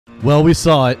Well, we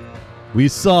saw it. We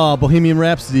saw Bohemian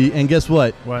Rhapsody, and guess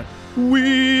what? What?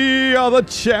 We are the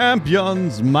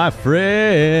champions, my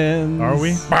friends. Are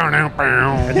we?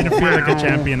 I didn't feel like a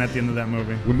champion at the end of that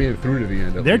movie. We made it through to the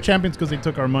end. They're champions because they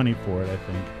took our money for it, I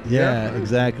think. Yeah,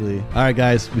 exactly. All right,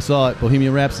 guys, we saw it,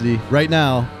 Bohemian Rhapsody. Right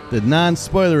now, the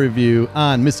non-spoiler review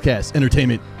on Miscast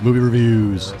Entertainment Movie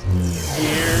Reviews.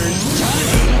 Here's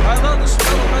Johnny. I love the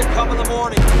smell of makeup in the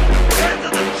morning. Get to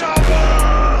the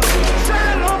chopper! Say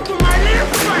hello to my little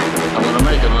friend. I'm gonna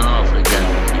make him an offer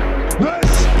again.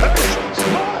 This is my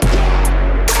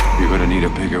time. You're gonna need a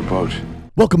bigger boat.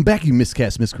 Welcome back, you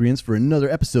Miscast Miscreants, for another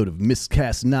episode of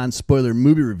Miscast Non-Spoiler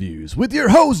Movie Reviews with your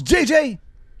host, JJ.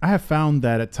 I have found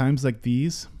that at times like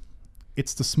these,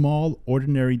 it's the small,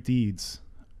 ordinary deeds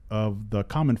of the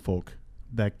common folk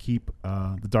that keep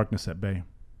the darkness at bay.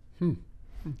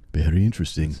 Very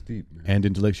interesting deep, man. and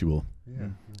intellectual. Yeah.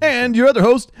 And your other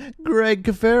host, Greg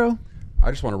Cafaro.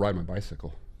 I just want to ride my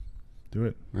bicycle. Do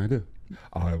it. I do.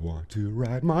 I want to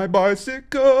ride my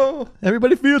bicycle.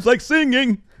 Everybody feels like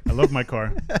singing. I love my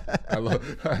car. I'm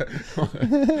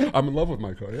in love with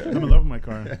my car. Yeah. I'm in love with my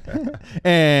car.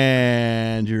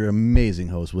 And your amazing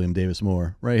host, William Davis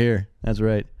Moore, right here. That's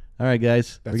right. All right,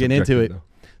 guys, That's we're getting into it. objective,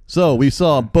 So we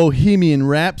saw Bohemian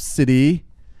Rhapsody.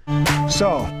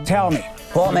 So, tell me,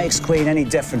 what makes Queen any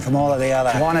different from all of the other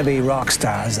wannabe rock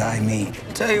stars I meet?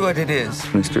 Tell you what it is.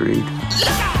 Mr. Reid.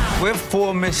 We're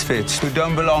four misfits who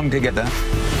don't belong together.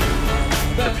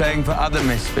 They're playing for other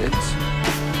misfits.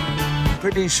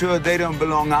 Pretty sure they don't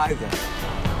belong either.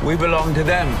 We belong to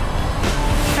them.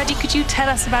 Freddie, could you tell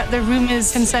us about the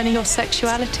rumors concerning your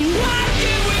sexuality?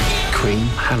 Queen,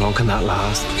 how long can that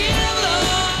last?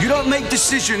 You don't make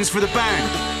decisions for the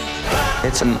band.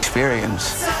 It's an experience.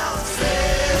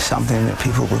 Something that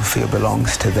people will feel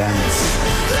belongs to them.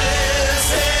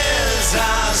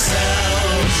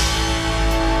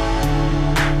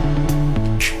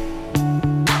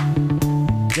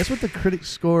 Guess what the critic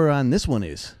score on this one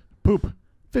is? Poop.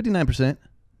 59%.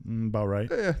 About right.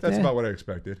 Yeah, that's Yeah. about what I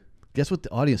expected. Guess what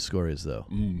the audience score is, though?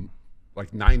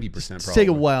 Like 90%. Let's Probably. take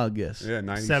a wild guess. Yeah,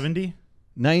 90. 70?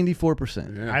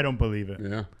 94%. Yeah. I don't believe it.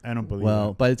 Yeah. I don't believe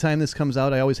Well, it. by the time this comes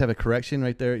out, I always have a correction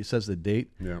right there. It says the date.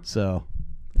 Yeah. So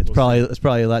it's We'll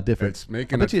probably a lot different. It's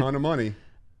making I a bet you ton of money.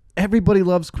 everybody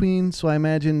loves Queen, so I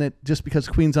imagine that just because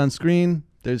Queen's on screen,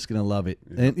 they're just gonna love it.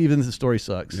 And even if the story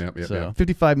sucks. Yep, yep, so yep.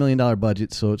 $55 million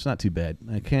budget, so it's not too bad.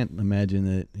 I can't imagine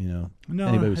that No,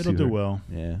 anybody was it'll too do hard. well.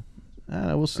 Yeah.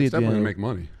 We'll see It's at the definitely end. gonna make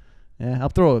money. Yeah, I'll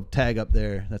throw a tag up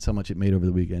there. That's how much it made over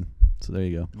the weekend. So there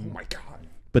you go. Oh my God.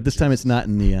 But this time it's not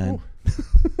in neon.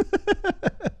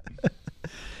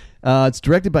 It's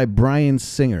directed by Bryan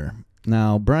Singer.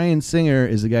 Now, Bryan Singer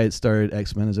is the guy that started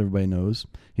X-Men, as everybody knows.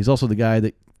 He's also the guy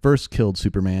that first killed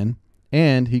Superman,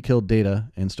 and he killed Data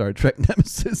in Star Trek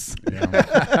Nemesis. I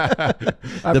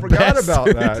The forgot bastard. about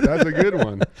that. That's a good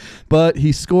one. But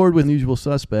he scored with Unusual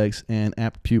Suspects and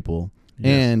Apt Pupil, Yes.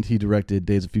 and he directed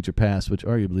Days of Future Past, which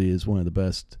arguably is one of the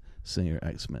best Singer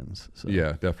X-Men's. So.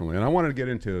 Yeah, definitely. And I wanted to get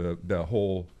into the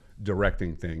whole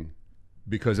directing thing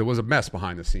because it was a mess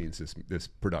behind the scenes, this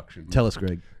production. Tell us,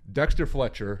 Greg. Dexter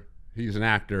Fletcher, he's an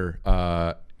actor.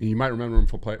 You might remember him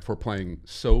for playing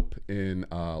Soap in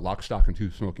Lock, Stock, and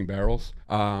Two Smoking Barrels.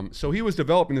 So he was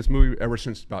developing this movie ever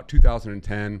since about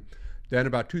 2010. Then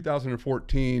about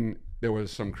 2014, there was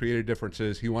some creative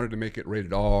differences. He wanted to make it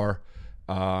rated R.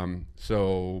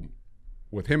 So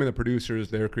with him and the producers,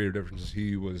 their creative differences,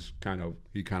 he kind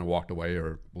of walked away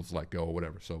or was let go or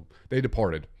whatever. So they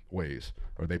parted ways.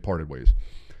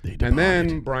 And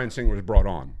then Bryan Singer was brought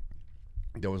on.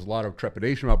 There was a lot of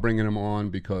trepidation about bringing him on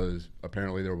because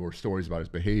apparently there were stories about his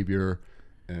behavior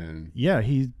and Yeah,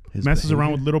 he His messes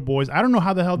around behavior? with little boys. I don't know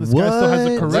how the hell this guy still has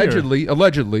a What? career.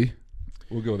 allegedly,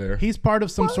 we'll go there. He's part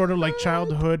of some sort of like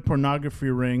childhood pornography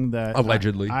ring that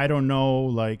Allegedly. I don't know.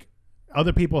 Like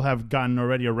other people have gotten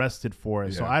already arrested for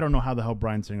it, so Yeah. I don't know how the hell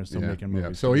Bryan Singer's still making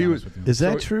movies. So to be he honest was. with you. Is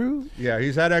that So- true? Yeah,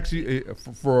 he's had actually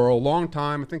for a long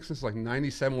time. I think since like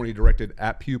 '97 when he directed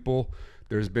At Pupil.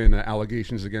 There's been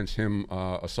allegations against him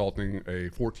assaulting a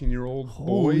 14-year-old boy.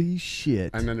 Holy shit.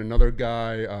 And then another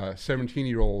guy,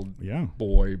 17-year-old Yeah.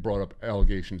 boy, brought up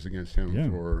allegations against him Yeah.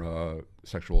 for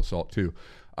sexual assault too.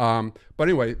 But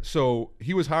anyway, so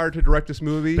he was hired to direct this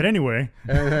movie. But anyway,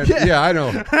 And, yeah, I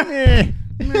know.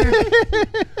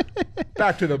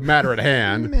 Back to the matter at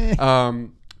hand.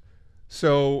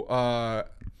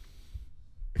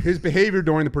 His behavior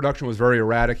during the production was very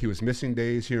erratic. He was missing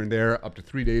days here and there, up to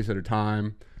 3 days at a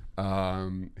time.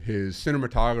 His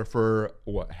cinematographer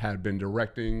had been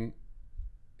directing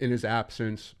in his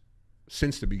absence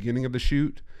since the beginning of the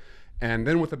shoot. And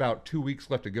then with about 2 weeks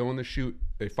left to go in the shoot,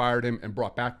 they fired him and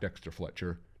brought back Dexter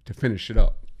Fletcher to finish it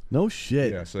up. No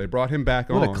shit. Yeah, so they brought him back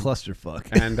What on. a clusterfuck.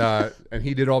 And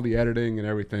he did all the editing and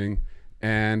everything.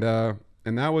 And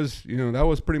that was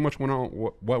pretty much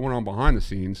what went on behind the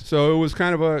scenes. So it was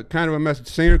kind of a message.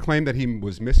 Singer claimed that he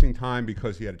was missing time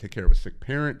because he had to take care of a sick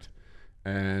parent.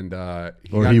 And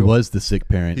he was the sick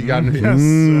parent. He got into,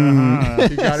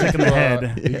 he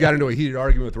got into a heated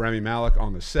argument with Rami Malek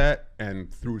on the set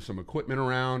and threw some equipment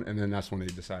around, and then that's when they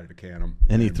decided to can him.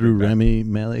 And he threw Rami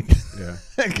Malek. Yeah,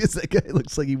 I guess that guy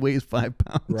looks like he weighs 5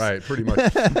 pounds. Right, pretty much.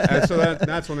 And so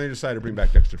that's when they decided to bring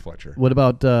back Dexter Fletcher. What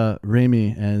about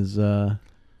Rami as Dude,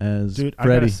 Freddie? I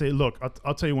gotta say, look,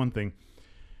 I'll tell you one thing.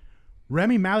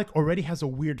 Rami Malek already has a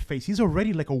weird face. He's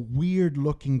already like a weird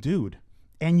looking dude.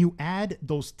 And you add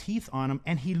those teeth on him,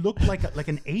 and he looked like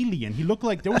an alien. He looked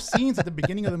like there were scenes at the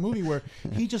beginning of the movie where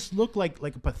he just looked like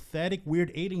a pathetic,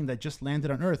 weird alien that just landed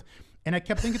on Earth. And I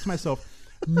kept thinking to myself,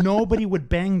 nobody would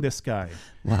bang this guy.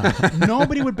 Wow.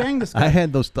 Nobody would bang this guy. I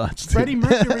had those thoughts too. Freddie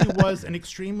Mercury was an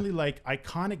extremely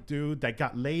iconic dude that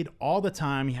got laid all the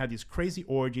time. He had these crazy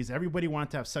orgies. Everybody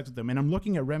wanted to have sex with him. And I'm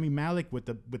looking at Rami Malek with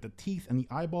the teeth and the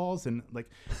eyeballs, and like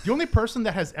the only person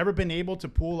that has ever been able to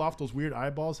pull off those weird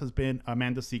eyeballs has been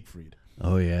Amanda Siegfried.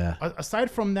 Oh yeah. Aside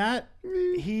from that,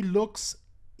 he looks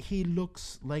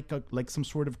like some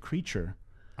sort of creature.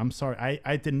 I'm sorry,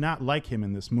 I did not like him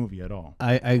in this movie at all.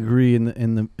 I agree. In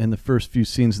the first few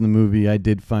scenes in the movie, I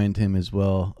did find him as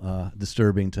well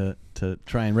disturbing to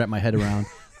try and wrap my head around.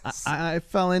 I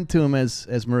fell into him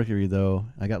as Mercury, though.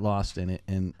 I got lost in it,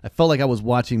 and I felt like I was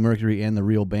watching Mercury and the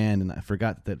real band, and I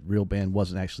forgot that real band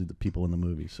wasn't actually the people in the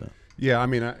movie. So yeah, I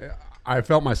mean, I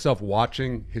felt myself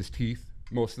watching his teeth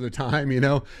most of the time,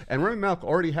 And Rami Malek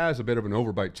already has a bit of an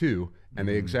overbite too, and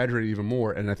they exaggerate even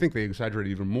more. And I think they exaggerate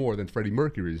even more than Freddie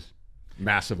Mercury's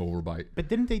massive overbite. But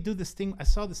didn't they do this thing? I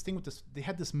saw this thing with this. They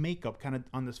had this makeup kind of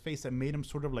on his face that made him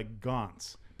sort of like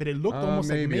gaunt. But it looked almost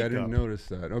like makeup. Maybe I didn't notice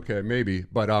that. Okay, maybe.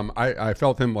 But I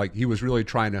felt him like he was really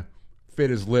trying to fit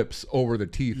his lips over the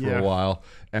teeth for a while,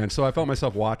 and so I felt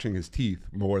myself watching his teeth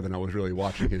more than I was really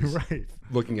watching his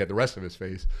looking at the rest of his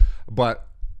face. But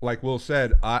like Will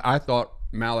said, I thought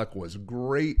Malek was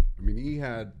great. I mean, he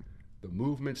had the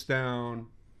movements down,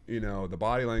 the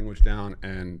body language down,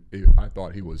 and I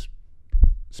thought he was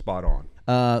spot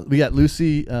on. We got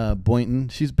Lucy Boynton.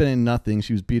 She's been in nothing.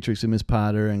 She was Beatrix in Miss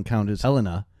Potter and Countess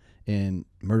Helena in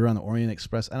Murder on the Orient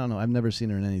Express. I don't know. I've never seen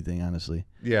her in anything, honestly.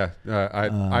 Yeah,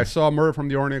 I saw Murder from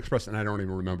the Orient Express, and I don't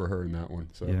even remember her in that one.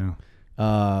 So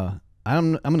yeah.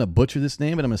 I'm gonna butcher this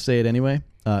name, but I'm gonna say it anyway.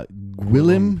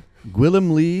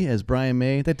 Gwilym Lee as Brian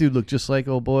May. That dude looked just like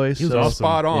old boy. He was awesome.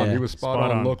 Spot on. Yeah. He was spot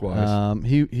on look wise.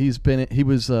 He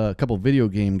was a couple video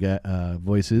game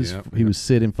voices. He was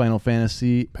Sid in Final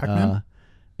Fantasy. Pac-Man?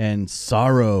 And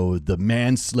Sorrow, the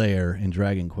Manslayer in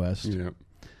Dragon Quest. Yep.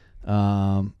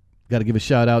 Got to give a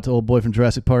shout out to old boy from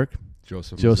Jurassic Park,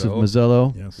 Joseph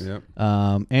Mazzello. Yes. Yep.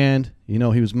 And he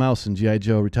was Mouse in G.I.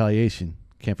 Joe Retaliation.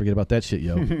 Can't forget about that shit,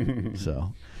 yo.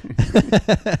 So.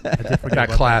 That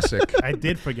classic. I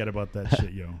did forget about that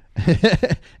shit, yo.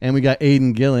 And we got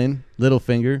Aidan Gillen,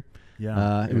 Littlefinger.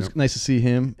 Yeah. It was nice to see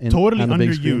him. Totally on the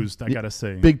big screen. underused, I gotta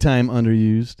say. Big time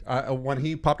underused. When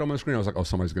he popped on my screen, I was like, oh,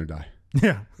 somebody's going to die.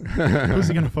 Yeah. Who's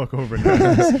he going to fuck over?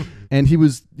 And he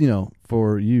was,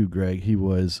 for you, Greg, he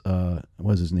was,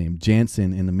 what's his name?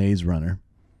 Jansen in The Maze Runner.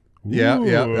 Yeah,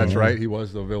 that's right. He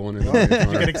was the villain in the Maze Runner.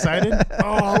 Did you get excited?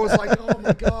 I was like, oh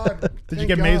my God. Did you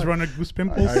get God. Maze Runner goose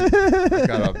pimples? I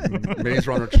got a Maze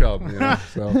Runner chub,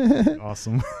 so.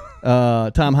 Awesome.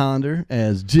 Tom Hollander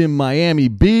as Jim Miami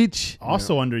Beach.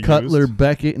 Also underused. Cutler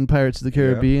Beckett in Pirates of the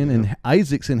Caribbean. And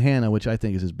Isaacs in Hannah, which I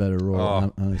think is his better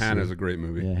role. Hannah's a great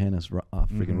movie. Yeah, Hannah's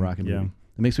freaking rocking movie.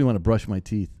 It makes me want to brush my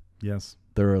teeth. Yes.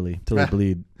 Thoroughly till they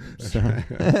bleed. So.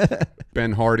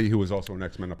 Ben Hardy, who was also in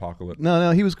X-Men Apocalypse.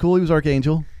 No, he was cool. He was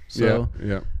Archangel. So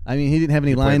yeah. I mean, he didn't have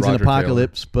any lines in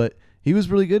Apocalypse, but he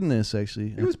was really good in this.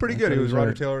 Actually, he was pretty good. He was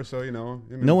Roger Taylor, so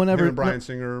no one ever. Him and Bryan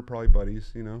Singer are probably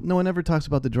buddies. No one ever talks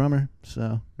about the drummer,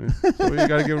 so so you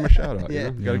got to give him a shout out.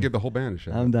 You got to give the whole band a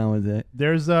shout. I'm down with that.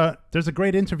 There's a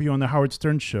great interview on the Howard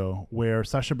Stern show where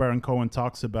Sacha Baron Cohen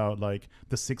talks about like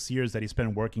the 6 years that he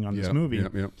spent working on this movie,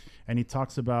 and he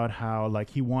talks about how like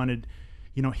he wanted.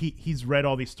 He's read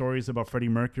all these stories about Freddie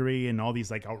Mercury and all these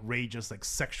like outrageous like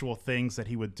sexual things that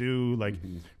he would do. Like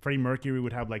Freddie Mercury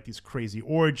would have like these crazy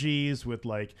orgies with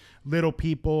like little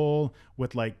people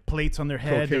with like plates on their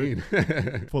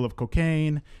head full of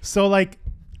cocaine. So like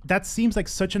that seems like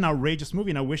such an outrageous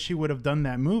movie, and I wish he would have done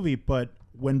that movie. But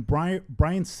when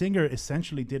Bryan Singer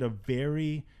essentially did a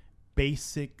very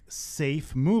basic,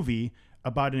 safe movie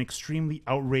about an extremely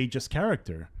outrageous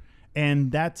character.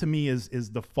 And that to me is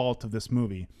the fault of this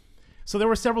movie. So there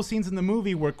were several scenes in the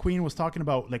movie where Queen was talking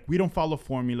about, like, we don't follow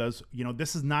formulas. You know,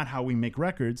 this is not how we make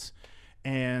records.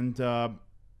 And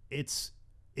it's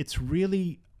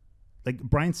really, like,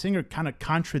 Bryan Singer kind of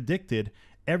contradicted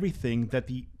everything that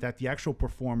the actual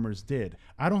performers did.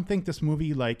 I don't think this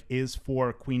movie, like, is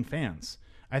for Queen fans.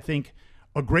 I think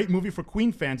a great movie for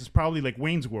Queen fans is probably like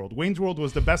Wayne's World. Wayne's World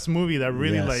was the best movie that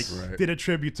really did a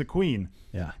tribute to Queen.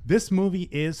 Yeah. This movie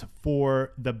is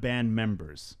for the band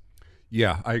members.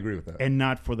 Yeah, I agree with that. And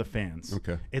not for the fans.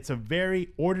 Okay. It's a very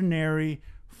ordinary,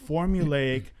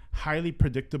 formulaic, highly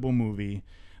predictable movie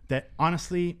that,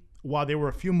 honestly, while there were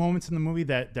a few moments in the movie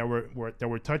that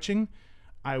were touching,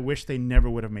 I wish they never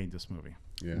would have made this movie.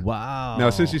 Yeah. Wow. Now,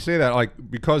 since you say that, like,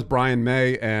 because Brian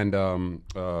May and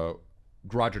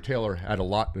Roger Taylor had a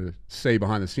lot to say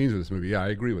behind the scenes of this movie, yeah, I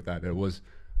agree with that. It was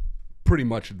pretty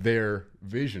much their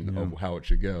vision of how it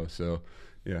should go. So,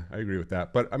 yeah, I agree with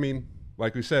that. But, I mean,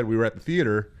 like we said, we were at the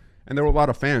theater, and there were a lot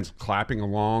of fans clapping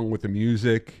along with the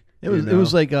music. It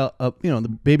was like a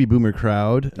the baby boomer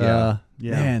crowd. Yeah.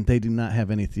 Man, they do not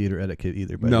have any theater etiquette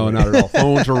either. No, not at all.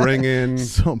 Phones were ringing.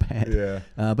 So bad.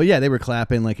 Yeah. But yeah, they were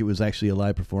clapping like it was actually a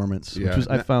live performance, which was,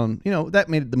 I found, that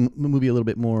made the movie a little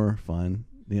bit more fun,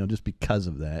 just because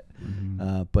of that.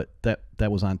 Mm-hmm. But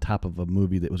that was on top of a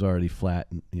movie that was already flat,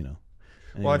 and,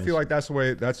 Anyways. Well, I feel like that's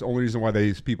the only reason why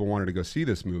these people wanted to go see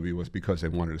this movie was because they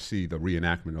wanted to see the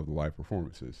reenactment of the live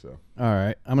performances. So, all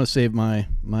right, I'm gonna save my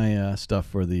stuff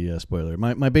for the spoiler.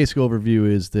 My basic overview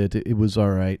is that it was all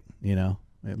right. It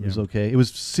was okay. It was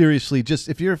seriously just,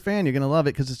 if you're a fan, you're gonna love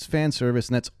it because it's fan service,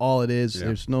 and that's all it is. Yeah.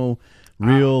 There's no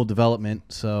real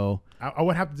development. So I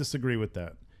would have to disagree with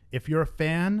that. If you're a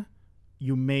fan,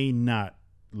 you may not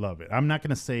love it. I'm not going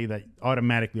to say that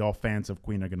automatically all fans of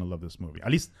Queen are going to love this movie.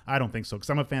 At least I don't think so, because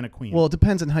I'm a fan of Queen. Well, it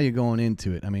depends on how you're going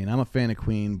into it. I mean, I'm a fan of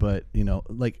Queen, but,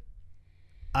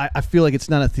 I feel like it's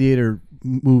not a theater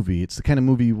movie. It's the kind of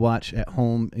movie you watch at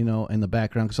home, in the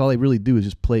background, because all they really do is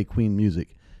just play Queen music.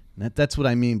 And that's what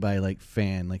I mean by, like,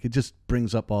 fan. Like, it just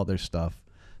brings up all their stuff.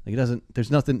 Like, there's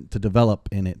nothing to develop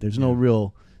in it. There's no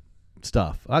real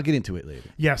stuff. I'll get into it later.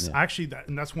 Yes, actually,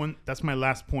 that's my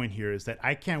last point here, is that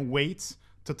I can't wait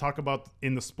to talk about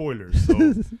in the spoilers.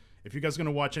 So if you guys are going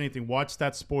to watch anything, watch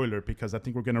that spoiler, because I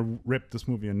think we're going to rip this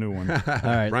movie a new one. All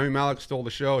right. Rami Malek stole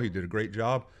the show. He did a great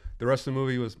job. The rest of the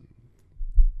movie was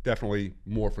definitely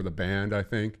more for the band, I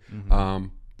think. Mm-hmm.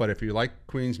 But if you like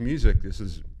Queen's music,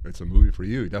 it's a movie for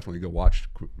you. Definitely go watch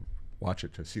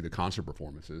it to see the concert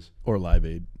performances. Or Live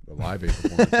Aid. The Live Aid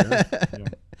performance, yeah.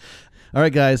 All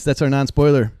right, guys, that's our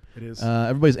non-spoiler. It is.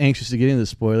 Everybody's anxious to get into the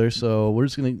spoilers, so we're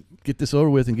just going to get this over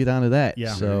with and get on to that.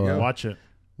 Yeah, so watch it.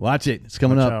 Watch it. It's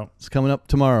coming up. It's coming up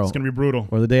tomorrow. It's going to be brutal.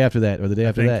 Or the day after that, or the day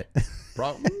after that.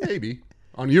 Maybe.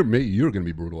 You're going to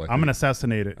be brutal, I think. I'm going to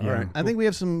assassinate it. All right. I think we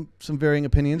have some varying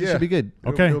opinions. It should be good.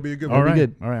 Okay. It'll be a good one. All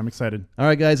right. All right, I'm excited. All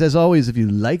right, guys, as always, if you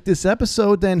like this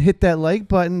episode, then hit that like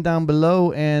button down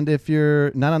below. And if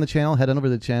you're not on the channel, head on over to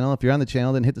the channel. If you're on the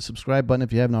channel, then hit the subscribe button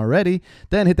if you haven't already.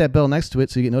 Then hit that bell next to it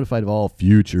so you get notified of all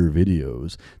future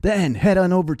videos. Then head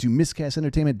on over to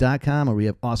miscastentertainment.com, where we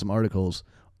have awesome articles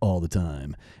all the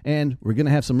time. And we're going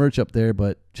to have some merch up there,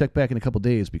 but check back in a couple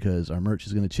days because our merch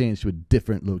is going to change to a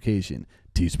different location.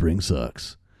 Teespring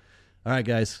sucks. All right,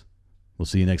 guys. We'll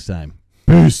see you next time.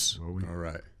 Peace. All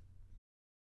right.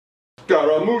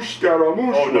 Scaramouche,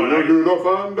 Scaramouche, we'll do the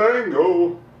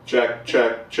Fandango. Check,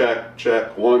 check, check,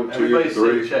 check. 1, 2,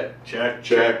 3. Check, check,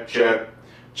 check, check.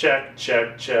 Check,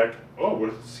 check, check. Oh,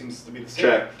 well, it seems to be the same.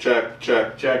 Check, check,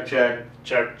 check. Check, check.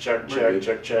 Check, check, check,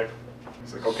 check, check.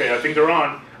 He's like, okay, I think they're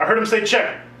on. I heard him say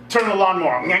check. Turn the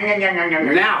lawnmower.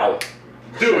 Now.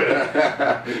 Do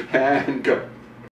it. And go.